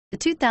The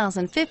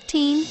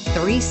 2015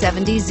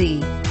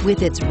 370Z.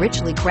 With its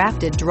richly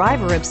crafted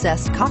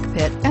driver-obsessed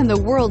cockpit and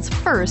the world's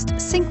first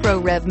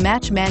Synchro Rev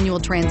match manual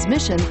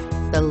transmission,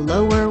 the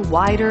lower,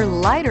 wider,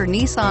 lighter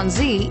Nissan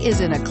Z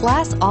is in a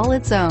class all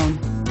its own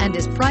and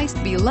is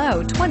priced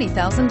below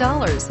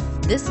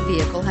 $20,000. This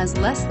vehicle has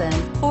less than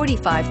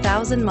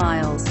 45,000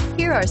 miles.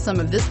 Here are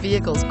some of this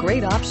vehicle's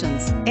great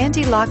options: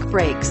 anti-lock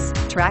brakes,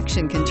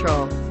 traction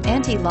control,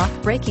 anti-lock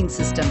braking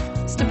system,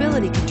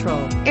 stability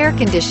control, air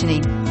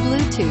conditioning,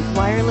 Bluetooth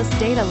wireless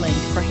data link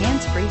for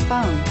hands-free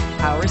phone,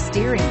 power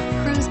steering,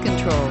 cruise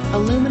control,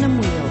 aluminum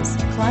wheels,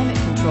 climate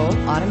control,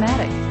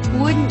 automatic.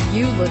 Wouldn't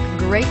you look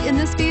great in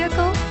this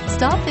vehicle?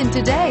 Stop in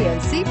today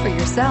and see for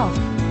yourself.